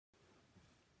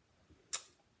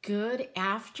Good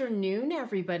afternoon,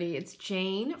 everybody. It's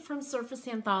Jane from Surface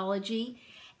Anthology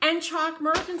and Chalk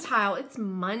Mercantile. It's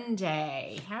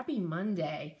Monday. Happy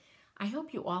Monday. I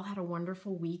hope you all had a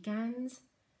wonderful weekend.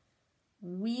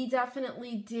 We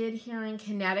definitely did here in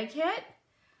Connecticut.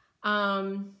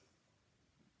 It's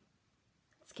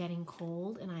getting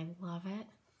cold and I love it.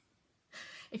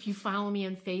 If you follow me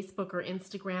on Facebook or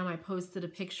Instagram, I posted a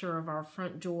picture of our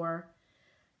front door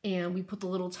and we put the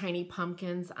little tiny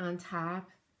pumpkins on top.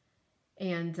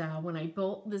 And when I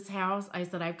built this house, I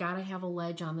said, I've got to have a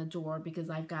ledge on the door because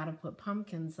I've got to put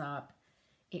pumpkins up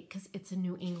because it's a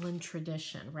New England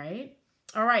tradition, right?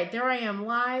 All right, there I am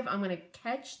live. I'm going to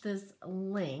catch this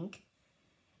link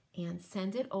and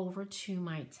send it over to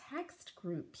my text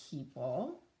group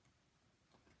people.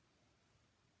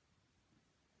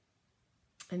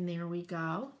 And there we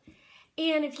go.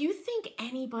 And if you think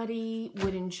anybody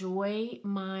would enjoy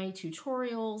my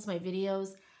tutorials, my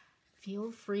videos,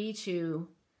 feel free to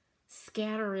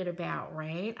scatter it about,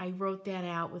 right? I wrote that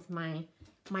out with my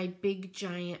big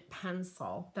giant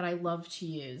pencil that I love to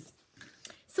use.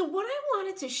 So what I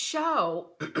wanted to show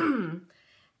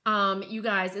you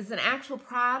guys is an actual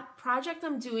project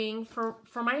I'm doing for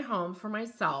my home, for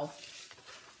myself.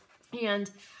 And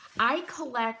I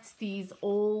collect these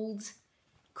old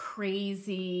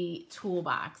crazy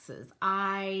toolboxes.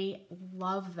 I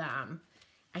love them.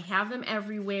 I have them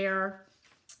everywhere.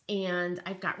 And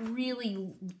I've got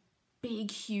really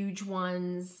big, huge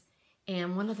ones.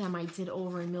 And one of them I did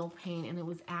over in Mill Paint, and it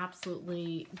was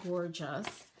absolutely gorgeous.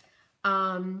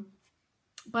 But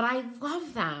I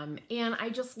love them. And I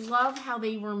just love how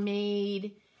they were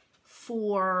made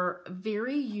for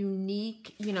very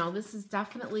unique, you know, this is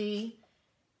definitely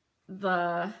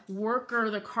the worker,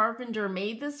 the carpenter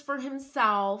made this for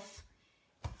himself.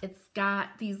 It's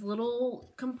got these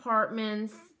little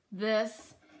compartments,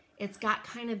 it's got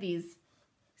kind of these,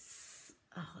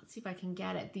 let's see if I can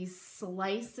get it, these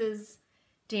slices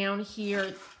down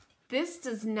here. This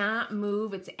does not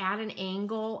move. It's at an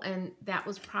angle, and that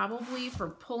was probably for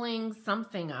pulling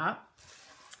something up.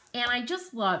 And I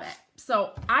just love it.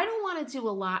 So I don't want to do a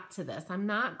lot to this. I'm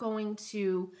not going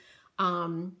to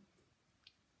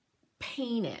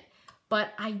paint it,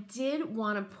 but I did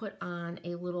want to put on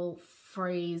a little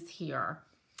phrase here.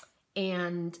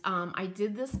 And I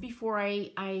did this before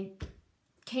I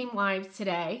came live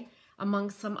today,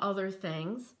 among some other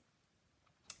things.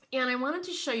 And I wanted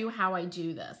to show you how I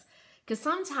do this. Because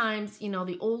sometimes, you know,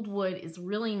 the old wood is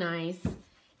really nice.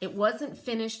 It wasn't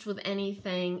finished with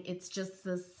anything. It's just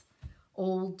this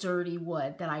old dirty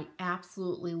wood that I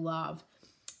absolutely love.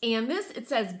 And this, it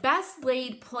says, best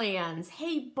laid plans.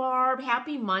 Hey, Barb,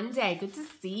 happy Monday. Good to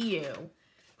see you.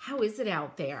 How is it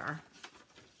out there?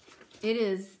 It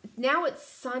is, now it's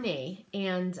sunny,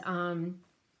 and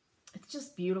it's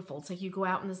just beautiful. It's like you go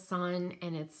out in the sun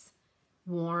and it's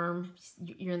warm.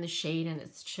 You're in the shade and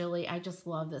it's chilly. I just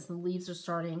love this. And the leaves are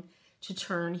starting to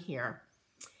turn here.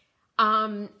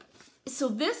 So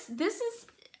this is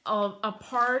a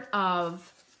part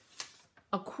of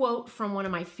a quote from one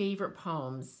of my favorite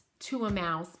poems, To a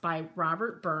Mouse by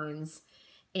Robert Burns.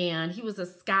 And he was a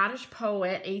Scottish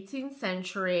poet, 18th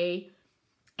century.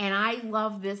 And I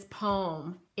love this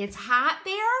poem. It's hot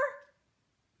there?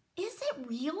 Is it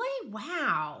really?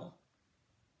 Wow.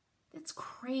 It's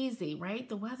crazy, right?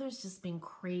 The weather's just been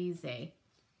crazy.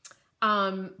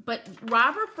 But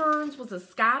Robert Burns was a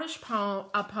Scottish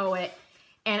poet.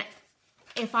 And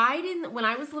if I didn't, when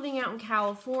I was living out in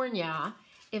California,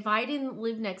 if I didn't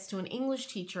live next to an English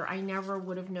teacher, I never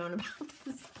would have known about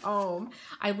this poem.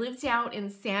 I lived out in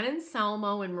San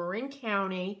Anselmo in Marin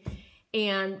County.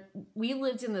 And we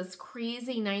lived in this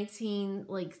crazy late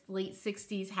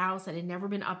 60s house that had never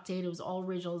been updated. It was all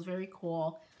original. It was very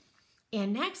cool.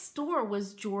 And next door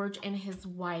was George and his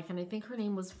wife, and I think her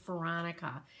name was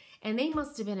Veronica. And they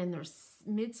must have been in their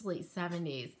mid to late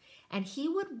 70s. And he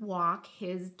would walk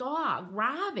his dog,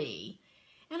 Robbie.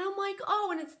 And I'm like, oh,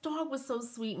 and his dog was so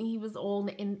sweet, and he was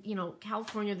old. In, you know,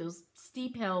 California, those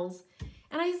steep hills.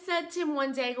 And I said to him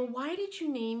one day, I go, why did you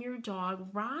name your dog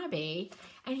Robbie?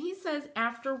 And he says,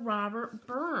 after Robert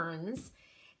Burns.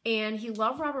 And he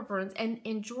loved Robert Burns.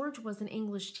 And George was an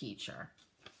English teacher.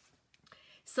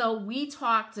 So we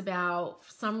talked about,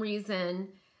 for some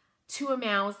reason, To a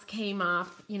Mouse came up,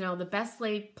 you know, the best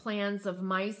laid plans of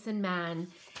mice and men.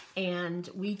 And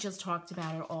we just talked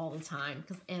about it all the time.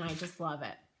 And I just love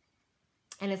it.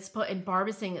 And Barb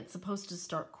is saying it's supposed to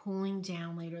start cooling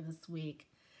down later this week.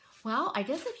 Well, I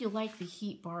guess if you like the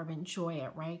heat, Barb, enjoy it,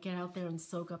 right? Get out there and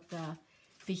soak up the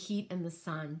heat and the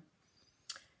sun.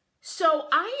 So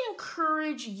I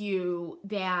encourage you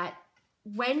that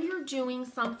when you're doing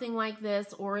something like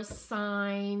this or a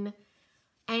sign,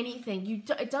 anything,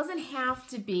 it doesn't have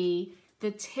to be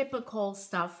the typical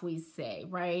stuff we say,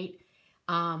 right?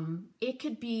 It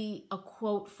could be a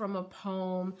quote from a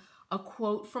poem, a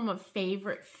quote from a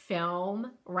favorite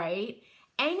film, right?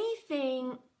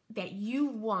 Anything that you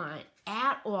want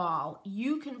at all,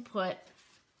 you can put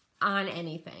on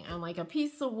anything, on like a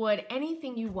piece of wood,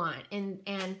 anything you want.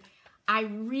 And I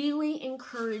really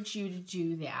encourage you to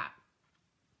do that.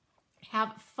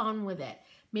 Have fun with it.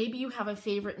 Maybe you have a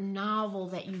favorite novel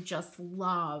that you just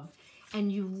love,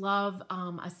 and you love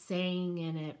a saying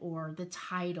in it, or the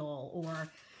title, or,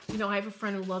 you know, I have a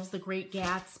friend who loves The Great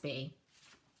Gatsby,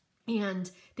 and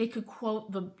they could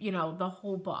quote the, you know, the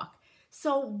whole book.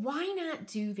 So why not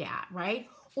do that, right?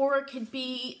 Or it could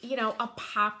be, you know, a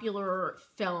popular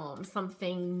film,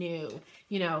 something new,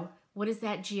 you know, what is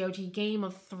that GOT? Game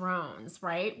of Thrones,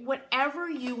 right? Whatever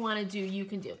you want to do, you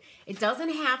can do. It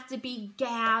doesn't have to be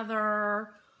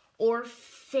gather or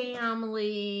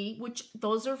family, which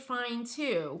those are fine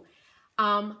too.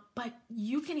 But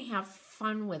you can have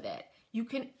fun with it. You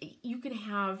can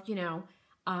have, you know,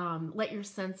 let your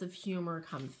sense of humor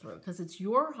come through, because it's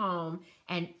your home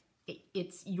and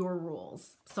it's your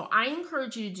rules. So I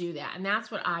encourage you to do that, and that's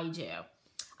what I do.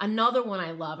 Another one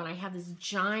I love, and I have this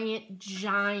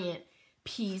giant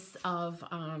piece of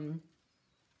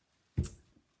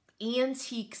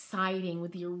antique siding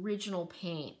with the original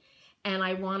paint, and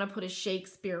I want to put a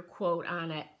Shakespeare quote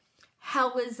on it.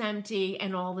 Hell is empty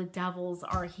and all the devils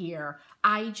are here.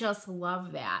 I just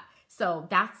love that. So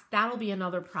that'll be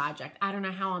another project. I don't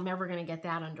know how I'm ever going to get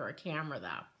that under a camera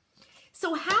though.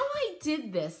 So how I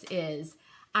did this is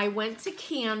I went to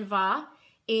Canva,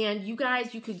 and you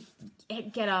guys, you could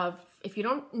get if you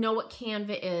don't know what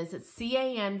Canva is, it's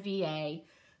C-A-N-V-A.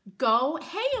 Go,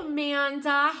 hey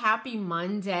Amanda, happy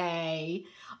Monday.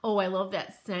 Oh, I love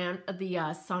that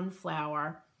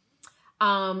sunflower.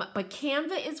 But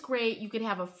Canva is great. You could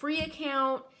have a free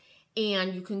account,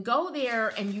 and you can go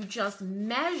there and you just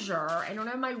measure. I don't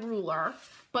have my ruler,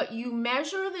 but you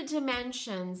measure the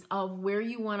dimensions of where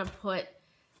you want to put,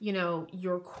 you know,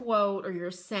 your quote or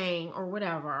your saying or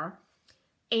whatever.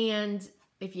 And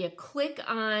if you click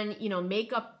on, you know,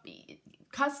 make up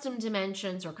custom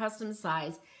dimensions or custom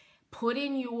size, put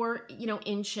in your, you know,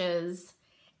 inches,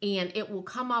 and it will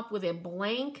come up with a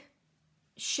blank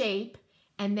shape,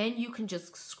 and then you can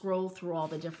just scroll through all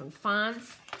the different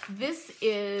fonts. This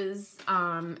is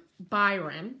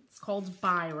Byron. It's called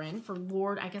Byron for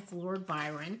Lord, I guess Lord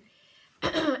Byron.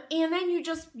 And then you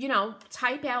just, you know,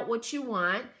 type out what you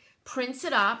want, print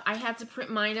it up. I had to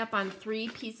print mine up on 3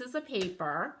 pieces of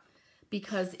paper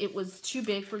because it was too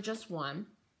big for just one.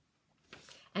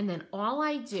 And then all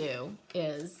I do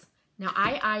is, now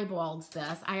I eyeballed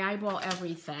this. I eyeball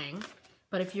everything.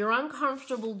 But if you're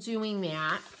uncomfortable doing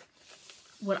that,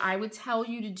 what I would tell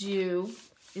you to do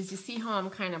is, you see how I'm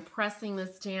kind of pressing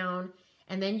this down,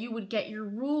 and then you would get your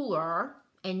ruler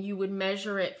and you would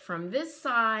measure it from this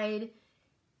side,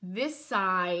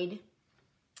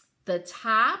 the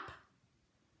top,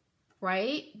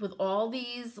 right? With all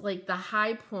these, like the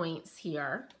high points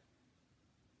here,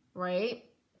 right?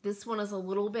 This one is a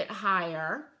little bit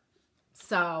higher.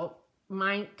 So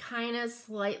mine kind of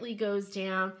slightly goes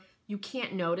down. You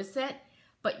can't notice it,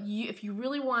 but if you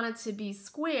really want it to be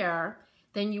square,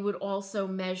 then you would also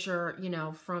measure, you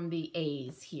know, from the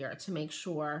A's here to make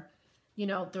sure, you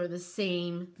know, they're the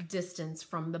same distance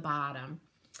from the bottom.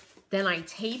 Then I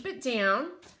tape it down,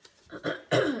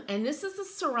 and this is the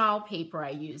Surreal paper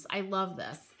I use. I love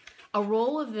this. A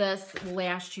roll of this will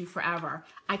last you forever.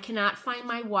 I cannot find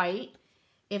my white.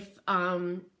 If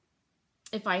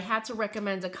I had to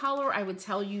recommend a color, I would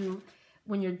tell you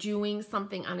when you're doing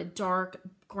something on a dark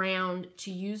ground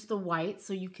to use the white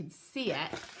so you can see it.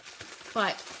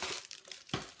 But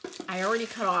I already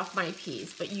cut off my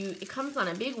piece, but it comes on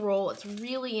a big roll. It's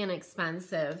really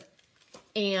inexpensive.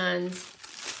 And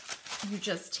you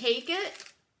just take it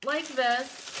like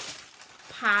this,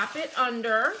 pop it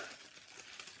under,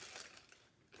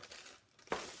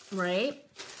 right?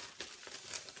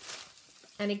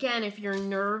 And again, if you're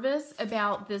nervous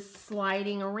about this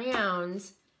sliding around,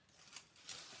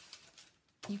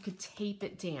 you could tape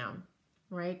it down,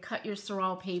 right? Cut your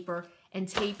Surreal paper and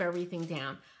tape everything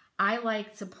down. I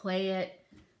like to play it,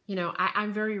 you know,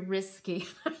 I'm very risky.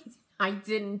 I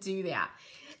didn't do that.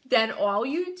 Then all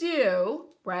you do,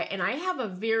 right? And I have a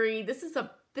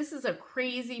this is a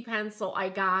crazy pencil I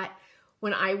got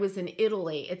when I was in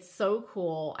Italy. It's so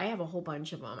cool. I have a whole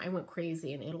bunch of them. I went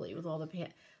crazy in Italy with all the pen.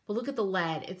 But look at the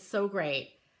lead. It's so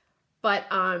great. But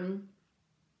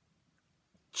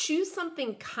choose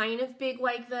something kind of big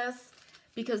like this,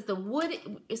 because the wood,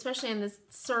 especially on this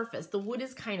surface, the wood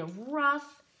is kind of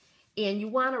rough, and you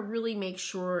want to really make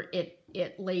sure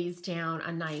it lays down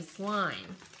a nice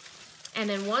line. And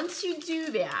then once you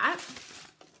do that,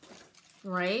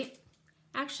 right?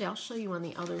 Actually, I'll show you on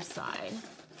the other side.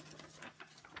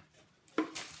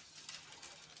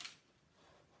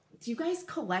 Do you guys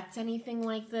collect anything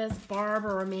like this, Barb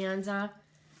or Amanda?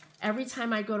 Every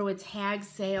time I go to a tag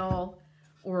sale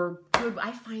or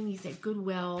I find these at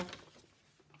Goodwill,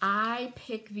 I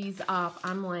pick these up.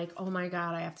 I'm like, oh my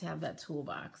God, I have to have that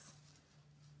toolbox.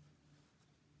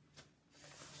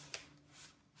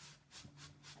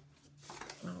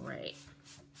 All right.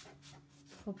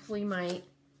 Hopefully my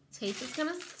tape is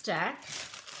gonna stick.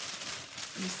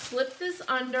 You slip this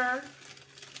under.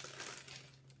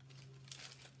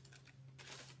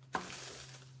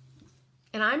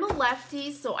 And I'm a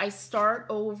lefty, so I start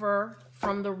over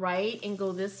from the right and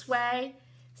go this way.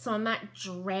 So I'm not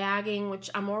dragging, which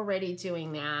I'm already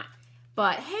doing that.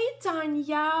 But hey,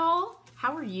 Danielle,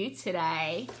 how are you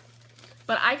today?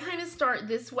 But I kind of start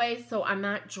this way, so I'm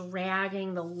not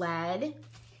dragging the lead.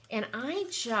 And I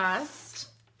just,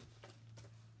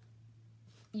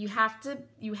 you have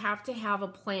to have a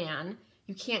plan.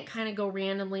 You can't kind of go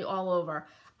randomly all over.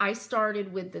 I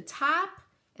started with the top,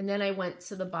 and then I went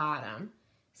to the bottom.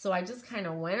 So I just kind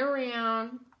of went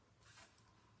around.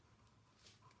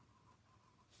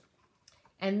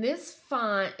 And this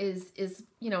font is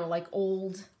you know, like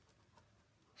old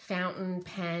fountain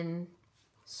pen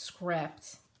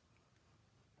script.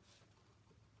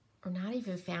 Or not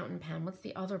even fountain pen. What's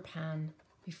the other pen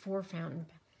before fountain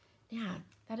pen? Yeah,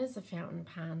 that is a fountain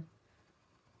pen.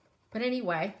 But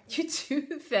anyway, you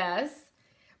do this.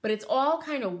 But it's all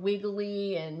kind of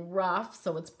wiggly and rough,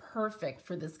 so it's perfect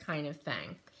for this kind of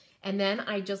thing. And then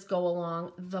I just go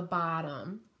along the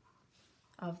bottom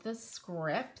of the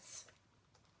script.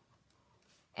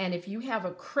 And if you have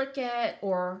a Cricut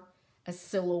or a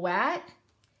Silhouette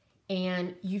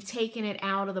and you've taken it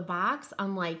out of the box,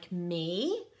 unlike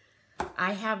me,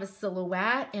 I have a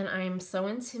Silhouette and I'm so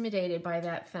intimidated by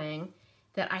that thing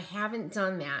that I haven't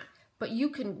done that. But you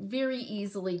can very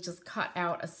easily just cut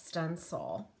out a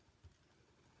stencil.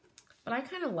 But I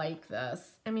kind of like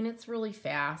this. I mean, it's really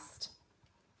fast.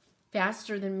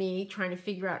 Faster than me trying to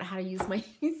figure out how to use my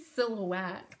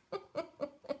Silhouette.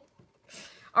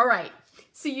 All right,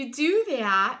 so you do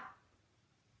that.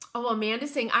 Oh,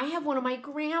 Amanda's saying, I have one of my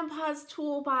grandpa's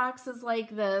toolboxes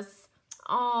like this.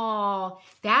 Oh,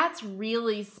 that's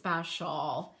really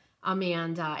special,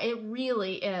 Amanda. It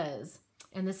really is.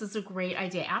 And this is a great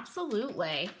idea.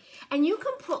 Absolutely. And you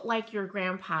can put like your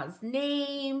grandpa's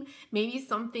name, maybe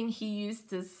something he used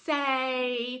to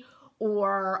say,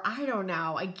 or I don't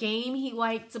know, a game he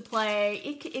liked to play.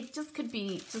 It just could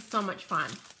be just so much fun.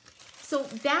 So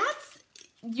that's,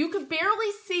 you could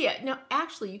barely see it. No,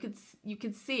 actually you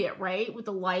could see it, right? With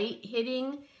the light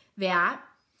hitting that.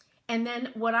 And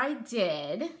then what I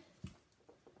did,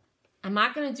 I'm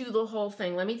not going to do the whole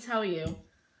thing. Let me tell you,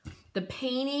 the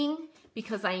painting,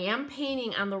 because I am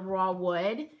painting on the raw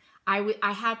wood,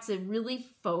 I had to really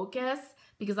focus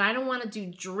because I don't want to do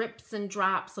drips and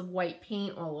drops of white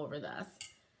paint all over this.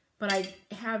 But I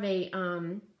have a,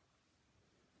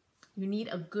 you need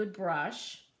a good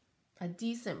brush, a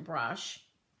decent brush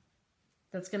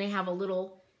that's going to have a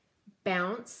little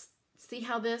bounce. See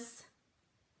how this,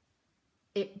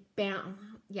 see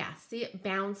it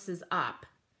bounces up.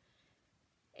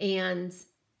 And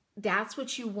that's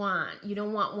what you want. You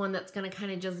don't want one that's going to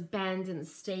kind of just bend and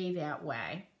stay that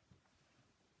way.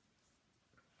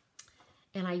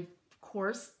 And I, of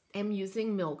course, am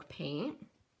using milk paint.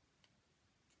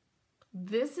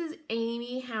 This is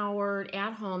Amy Howard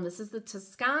at home. This is the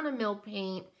Toscana milk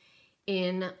paint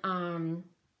in, I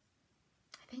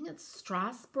think it's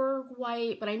Strasbourg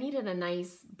white, but I needed a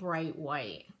nice bright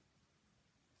white.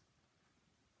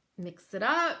 Mix it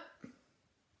up.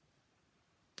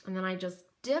 And then I just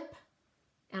dip,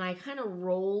 and I kind of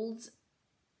rolled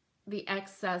the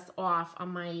excess off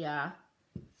on my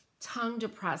tongue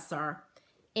depressor.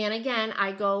 And again,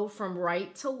 I go from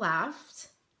right to left,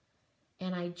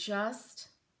 and I just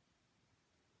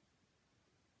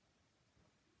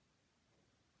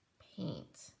paint.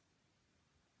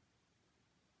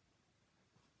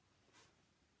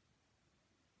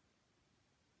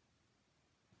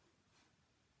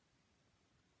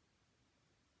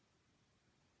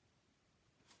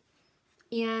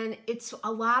 And it's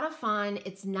a lot of fun.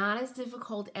 It's not as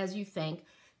difficult as you think.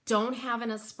 Don't have an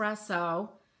espresso,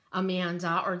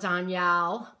 Amanda or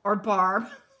Danielle or Barb,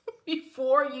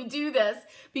 before you do this,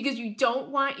 because you don't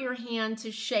want your hand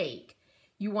to shake.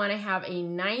 You want to have a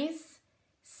nice,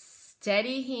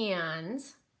 steady hand.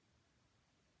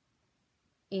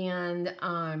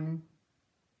 and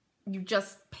you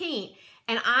just paint.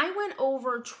 And I went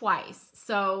over twice.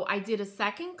 So I did a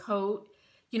second coat,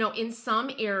 you know, in some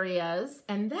areas,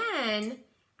 and then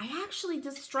I actually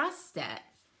distressed it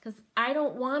because I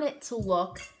don't want it to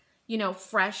look, you know,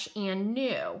 fresh and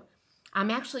new.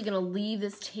 I'm actually going to leave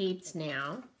this taped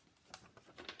now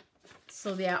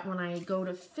so that when I go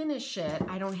to finish it,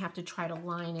 I don't have to try to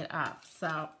line it up.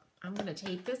 So I'm going to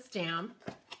tape this down.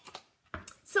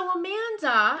 So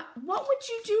Amanda, what would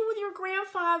you do with your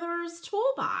grandfather's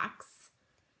toolbox?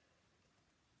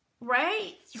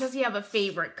 Right? Does he have a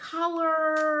favorite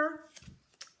color?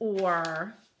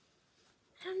 Or,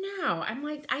 I don't know. I'm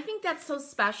like, I think that's so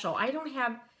special. I don't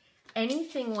have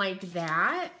anything like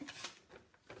that.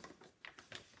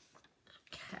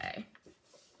 Okay.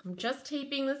 I'm just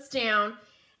taping this down.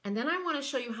 And then I want to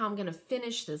show you how I'm going to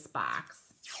finish this box.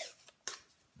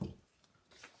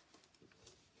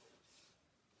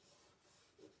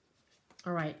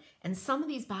 All right, and some of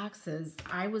these boxes,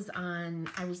 I was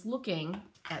looking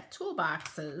at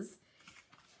toolboxes.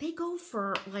 They go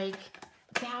for like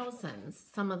thousands,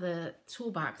 some of the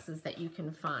toolboxes that you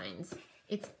can find.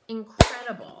 It's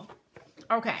incredible.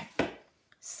 Okay,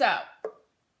 so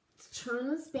let's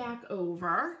turn this back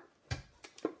over.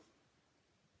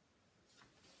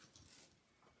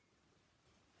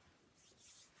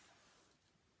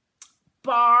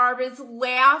 Barb is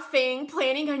laughing,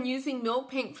 planning on using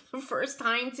milk paint for the first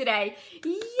time today.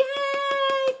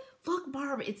 Yay! Look,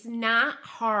 Barb, it's not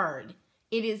hard.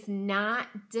 It is not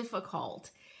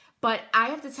difficult. But I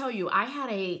have to tell you, I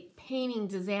had a painting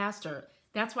disaster.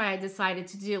 That's why I decided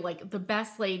to do like the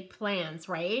best laid plans,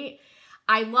 right?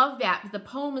 I love that. The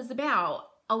poem is about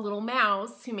a little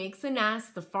mouse who makes a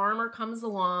nest. The farmer comes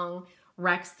along,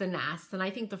 wrecks the nest. And I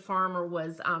think the farmer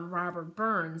was Robert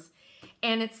Burns.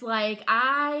 And it's like,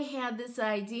 I had this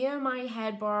idea in my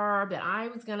head, Barb, that I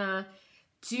was going to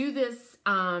do this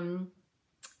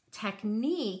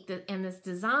technique and this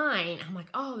design. I'm like,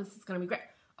 oh, this is going to be great.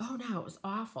 Oh, no, it was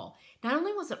awful. Not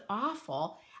only was it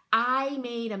awful, I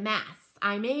made a mess.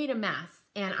 I made a mess.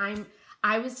 And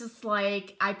I was just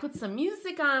like, I put some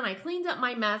music on, I cleaned up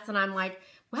my mess, and I'm like,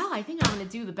 well, I think I'm going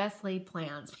to do the best laid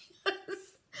plans. Because,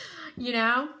 you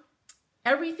know,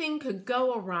 everything could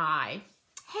go awry.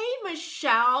 Hey,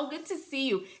 Michelle, good to see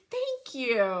you. Thank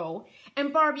you.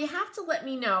 And Barb, you have to let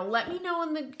me know. Let me know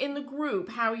in the group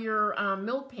how your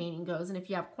milk painting goes and if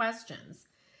you have questions.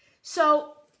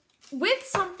 So with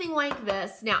something like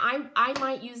this, now I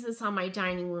might use this on my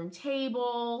dining room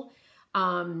table.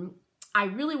 I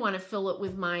really want to fill it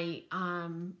with my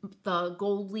the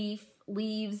gold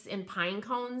leaves and pine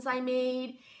cones I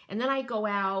made. And then I go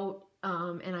out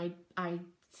and I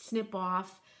snip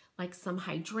off like some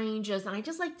hydrangeas, and I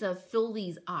just like to fill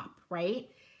these up, right?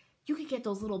 You could get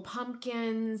those little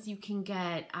pumpkins, you can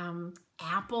get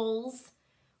apples,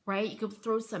 right? You could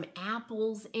throw some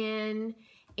apples in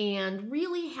and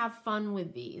really have fun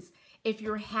with these. If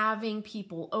you're having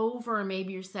people over,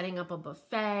 maybe you're setting up a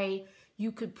buffet,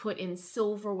 you could put in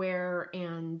silverware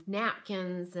and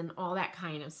napkins and all that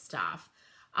kind of stuff.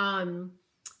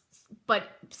 But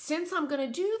since I'm going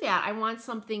to do that, I want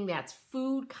something that's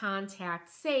food contact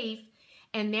safe,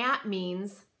 and that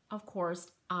means, of course,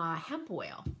 hemp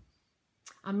oil.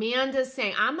 Amanda's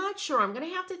saying, I'm not sure. I'm going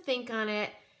to have to think on it.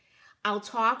 I'll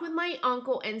talk with my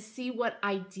uncle and see what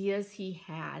ideas he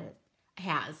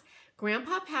has.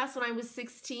 Grandpa passed when I was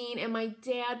 16, and my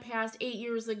dad passed 8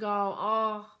 years ago.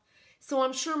 Oh, so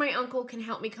I'm sure my uncle can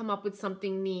help me come up with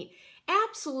something neat.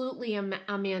 Absolutely,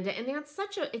 Amanda, and that's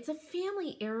it's a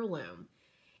family heirloom.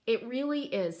 It really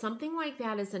is. Something like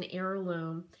that is an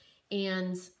heirloom.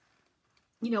 And,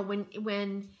 you know,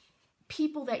 when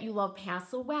people that you love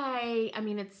pass away, I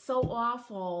mean, it's so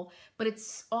awful, but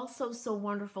it's also so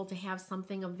wonderful to have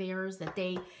something of theirs that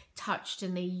they touched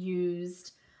and they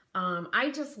used.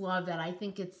 I just love that. I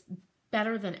think it's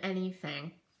better than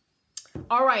anything.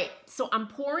 All right, so I'm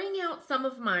pouring out some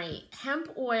of my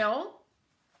hemp oil.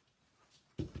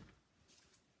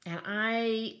 And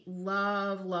I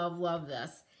love, love, love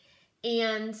this.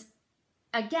 And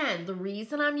again, the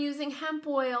reason I'm using hemp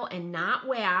oil and not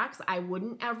wax, I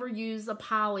wouldn't ever use a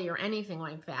poly or anything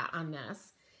like that on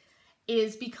this,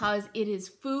 is because it is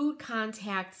food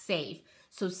contact safe.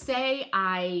 So say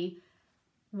I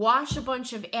wash a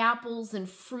bunch of apples and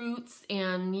fruits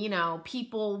and, you know,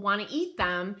 people want to eat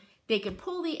them, they could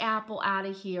pull the apple out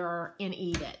of here and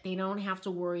eat it. They don't have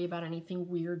to worry about anything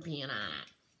weird being on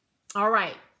it. All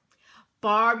right.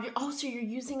 Barb, oh, so you're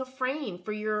using a frame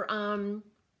for your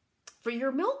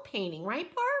milk painting, right,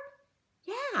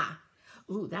 Barb? Yeah.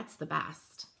 Ooh, that's the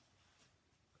best.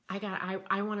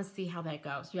 I want to see how that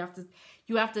goes.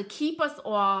 You have to keep us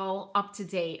all up to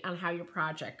date on how your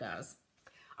project goes.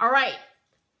 All right,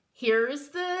 here's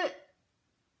the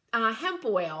hemp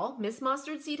oil, Miss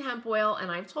Mustard Seed hemp oil, and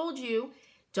I've told you,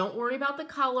 don't worry about the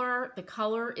color. The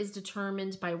color is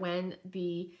determined by when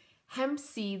the hemp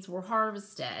seeds were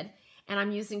harvested. And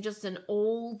I'm using just an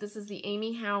old, this is the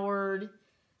Amy Howard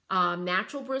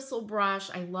natural bristle brush.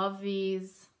 I love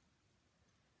these.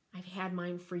 I've had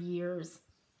mine for years.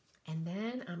 And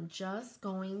then I'm just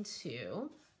going to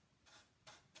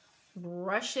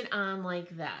brush it on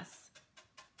like this.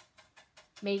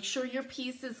 Make sure your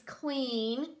piece is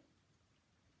clean.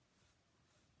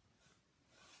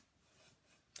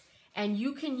 And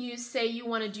you can use, say you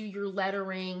want to do your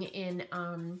lettering in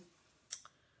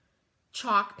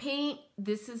chalk paint.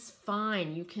 This is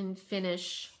fine. You can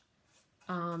finish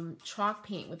chalk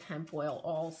paint with hemp oil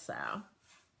also.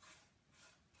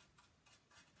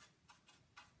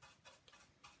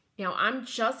 Now I'm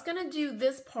just going to do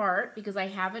this part because I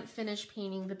haven't finished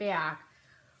painting the back.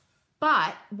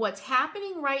 But what's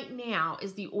happening right now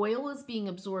is the oil is being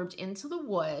absorbed into the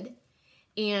wood,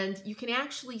 and you can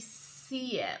actually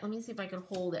see it. Let me see if I can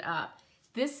hold it up.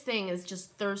 This thing is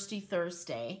just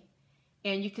thirsty,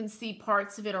 and you can see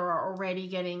parts of it are already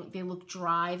they look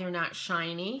dry. They're not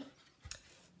shiny.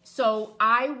 So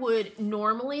I would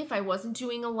normally, if I wasn't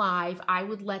doing a live, I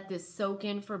would let this soak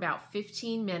in for about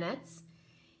 15 minutes.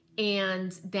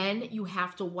 And then you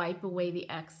have to wipe away the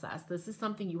excess. This is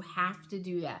something you have to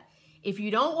do that. If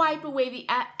you don't wipe away the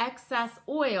excess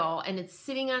oil and it's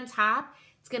sitting on top,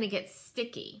 it's going to get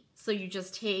sticky. So you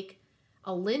just take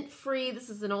a lint-free, this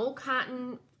is an old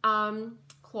cotton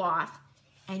cloth,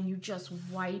 and you just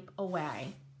wipe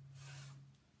away.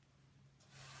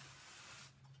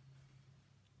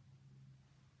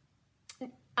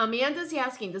 Amanda's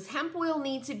asking, does hemp oil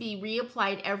need to be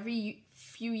reapplied every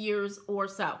few years or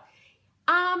so?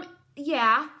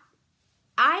 Yeah,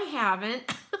 I haven't.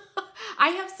 I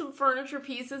have some furniture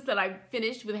pieces that I've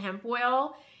finished with hemp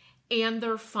oil, and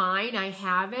they're fine. I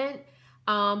haven't.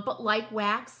 But like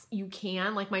wax, you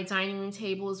can. Like my dining room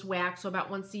table is wax, so about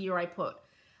once a year I put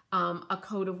a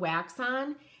coat of wax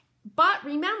on. But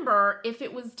remember, if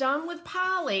it was done with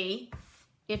poly,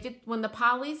 when the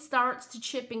poly starts to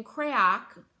chip and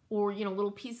crack, or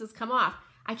little pieces come off,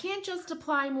 I can't just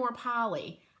apply more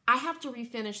poly. I have to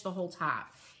refinish the whole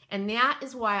top. And that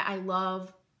is why I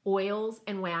love oils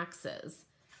and waxes.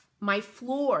 My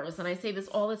floors, and I say this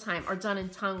all the time, are done in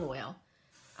tung oil.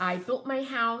 I built my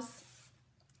house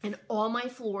and all my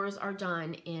floors are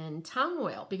done in tung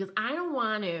oil because I don't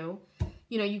want to,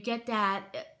 you get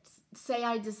that, say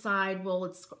I decide, well,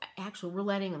 it's actually, we're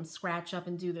letting them scratch up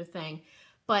and do their thing,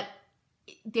 but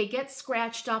they get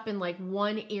scratched up in like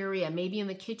one area, maybe in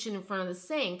the kitchen in front of the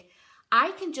sink.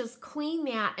 I can just clean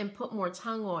that and put more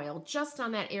tung oil just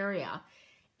on that area.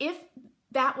 If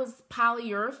that was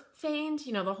polyurethaned,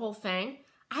 the whole thing,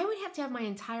 I would have to have my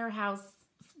entire house,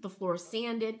 the floor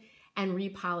sanded and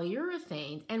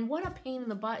re-polyurethaned. And what a pain in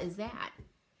the butt is that?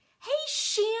 Hey,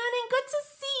 Shannon, good to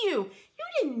see you. You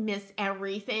didn't miss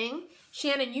everything.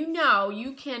 Shannon, you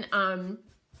can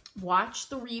watch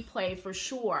the replay for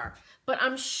sure. But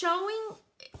I'm showing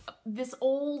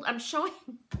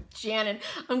Shannon,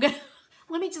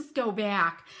 let me just go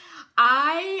back.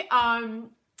 I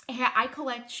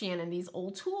collect, Shannon, these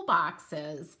old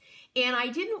toolboxes, and I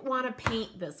didn't want to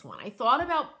paint this one. I thought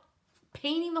about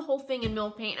painting the whole thing in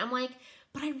milk paint. I'm like,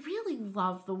 but I really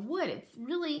love the wood. It's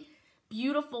really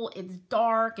beautiful. It's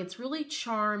dark. It's really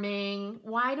charming.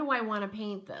 Why do I want to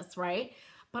paint this, right?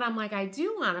 But I'm like, I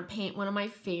do want to paint one of my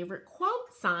favorite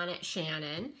quotes on it,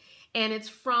 Shannon, and it's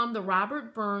from the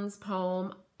Robert Burns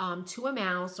poem, To a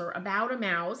Mouse, or About a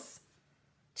Mouse,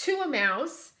 To a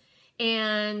Mouse,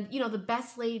 and, the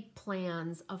best laid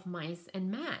plans of mice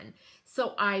and men.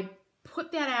 So I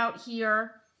put that out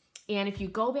here, and if you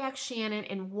go back, Shannon,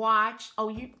 and watch,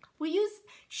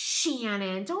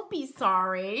 Shannon, don't be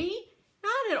sorry.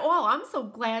 Not at all. I'm so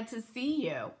glad to see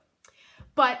you.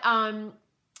 But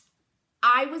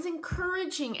I was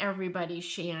encouraging everybody,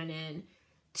 Shannon,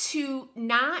 to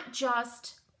not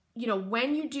just,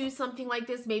 when you do something like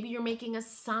this, maybe you're making a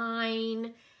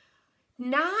sign,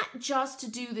 not just to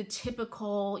do the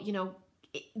typical,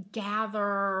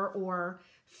 gather or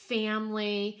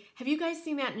family. Have you guys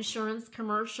seen that insurance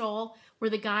commercial where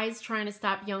the guy's trying to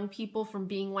stop young people from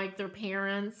being like their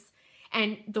parents?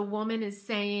 And the woman is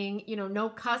saying, no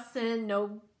cussing,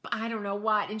 no, I don't know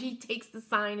what. And she takes the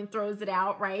sign and throws it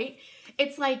out, right?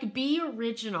 It's like, be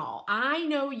original. I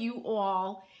know you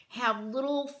all have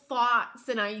little thoughts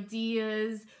and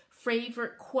ideas,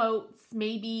 favorite quotes,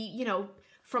 maybe,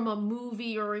 from a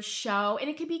movie or a show, and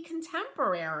it could be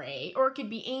contemporary or it could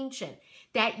be ancient,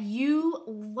 that you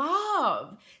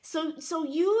love. So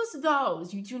use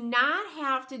those. You do not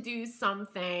have to do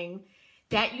something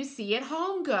that you see at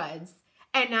Home Goods.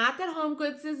 And not that Home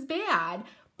Goods is bad,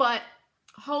 but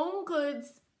Home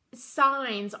Goods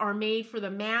signs are made for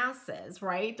the masses,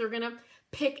 right? They're going to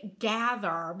pick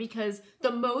gather because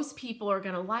the most people are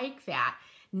going to like that.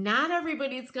 Not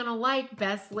everybody's going to like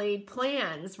best laid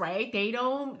plans, right?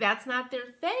 That's not their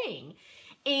thing.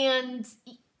 And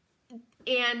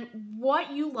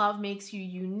what you love makes you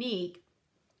unique.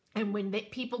 And when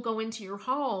people go into your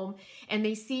home and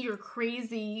they see your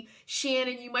crazy,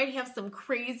 Shannon, you might have some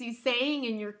crazy saying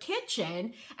in your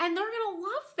kitchen, and they're going to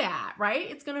love that,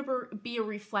 right? It's going to be a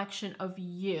reflection of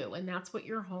you, and that's what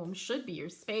your home should be, your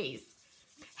space.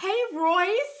 Hey,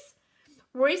 Royce.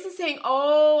 Royce is saying,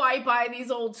 oh, I buy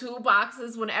these old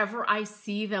toolboxes whenever I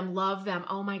see them, love them.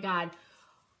 Oh, my God.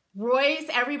 Royce,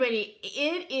 everybody,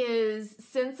 it is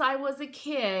since I was a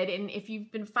kid, and if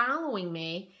you've been following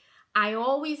me, I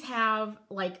always have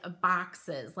like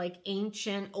boxes, like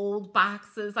ancient old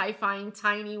boxes. I find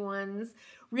tiny ones,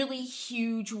 really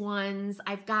huge ones.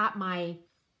 I've got my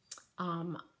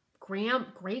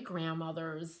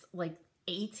great-grandmother's like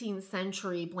 18th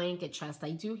century blanket chest.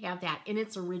 I do have that in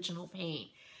its original paint.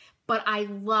 But I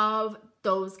love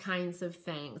those kinds of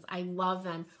things. I love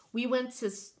them. We went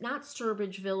to, not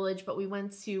Sturbridge Village, but we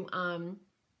went to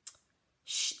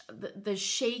the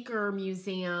Shaker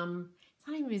Museum. It's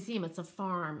not even a museum, it's a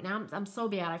farm. Now I'm so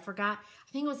bad, I forgot.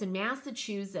 I think it was in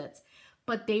Massachusetts,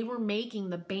 but they were making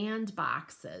the band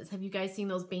boxes. Have you guys seen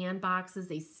those band boxes?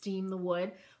 They steam the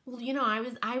wood. Well, you know,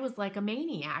 I was like a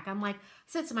maniac. I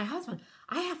said to my husband,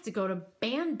 I have to go to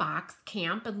band box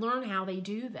camp and learn how they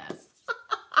do this.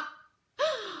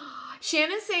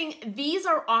 Shannon's saying, these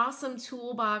are awesome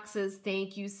toolboxes.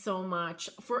 Thank you so much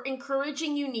for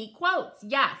encouraging unique quotes.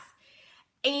 Yes.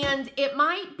 And it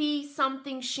might be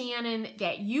something, Shannon,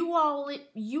 that you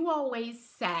always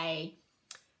say,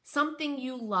 something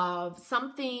you love,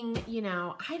 something, you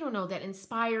know, I don't know, that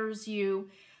inspires you,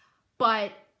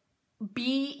 but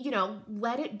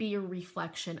let it be a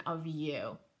reflection of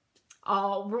you.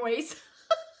 Oh, Royce.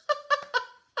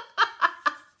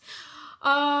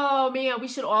 Oh, man, we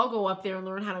should all go up there and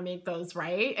learn how to make those,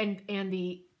 right? And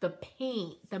the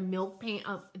paint, the milk paint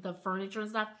of the furniture and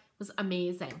stuff was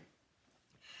amazing.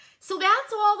 So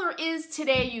that's all there is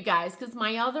today, you guys, because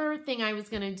my other thing I was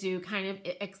going to do kind of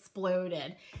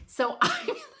exploded. So I'm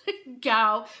going to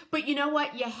go. But you know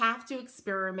what? You have to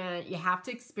experiment. You have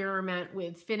to experiment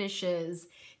with finishes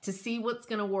to see what's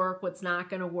going to work, what's not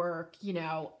going to work, you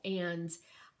know, and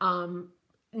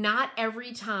not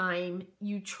every time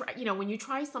you try, you know, when you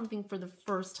try something for the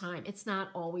first time, it's not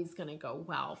always going to go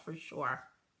well, for sure.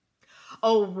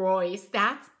 Oh, Royce,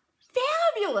 that's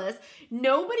fabulous.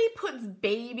 Nobody puts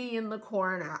baby in the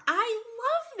corner. I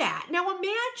love that. Now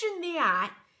imagine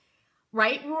that,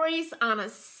 right, Royce, on a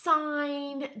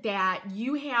sign that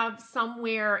you have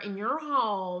somewhere in your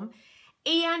home,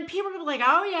 and people are going to be like,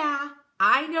 oh yeah,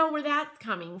 I know where that's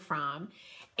coming from.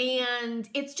 And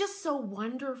it's just so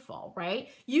wonderful, right?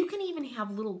 You can even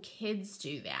have little kids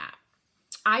do that.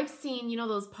 I've seen, you know,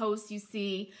 those posts you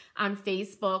see on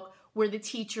Facebook where the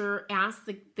teacher asks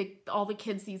all the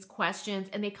kids these questions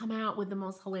and they come out with the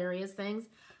most hilarious things.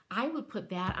 I would put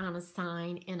that on a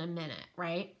sign in a minute,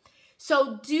 right?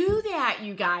 So do that,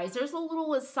 you guys. There's a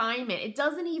little assignment.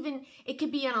 It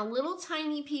could be on a little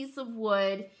tiny piece of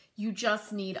wood. You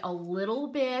just need a little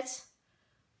bit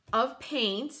of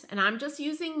paint, and I'm just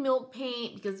using milk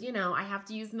paint because, you know, I have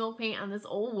to use milk paint on this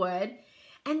old wood.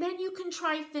 And then you can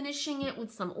try finishing it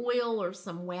with some oil or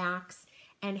some wax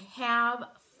and have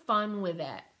fun with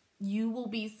it. You will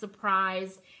be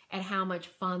surprised at how much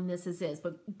fun this is.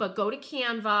 But go to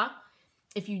Canva.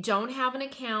 If you don't have an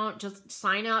account, just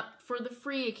sign up for the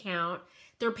free account.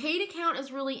 Their paid account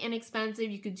is really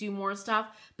inexpensive. You could do more stuff,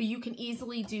 but you can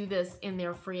easily do this in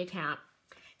their free account.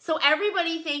 So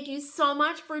everybody, thank you so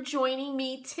much for joining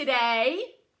me today.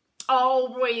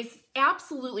 Oh, Royce,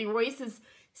 absolutely. Royce is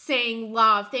saying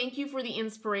love. Thank you for the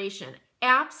inspiration.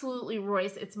 Absolutely,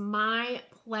 Royce. It's my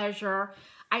pleasure.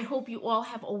 I hope you all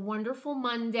have a wonderful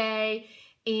Monday,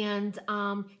 and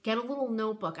get a little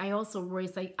notebook. I also,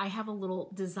 Royce, I have a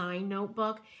little design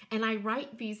notebook, and I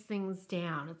write these things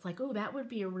down. It's like, oh, that would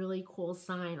be a really cool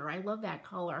sign, or I love that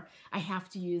color. I have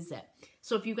to use it.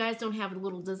 So if you guys don't have a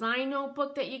little design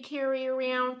notebook that you carry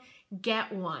around,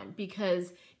 get one,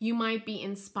 because you might be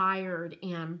inspired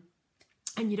and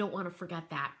you don't want to forget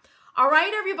that. All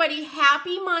right, everybody,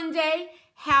 happy Monday,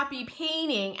 happy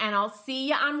painting, and I'll see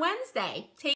you on Wednesday.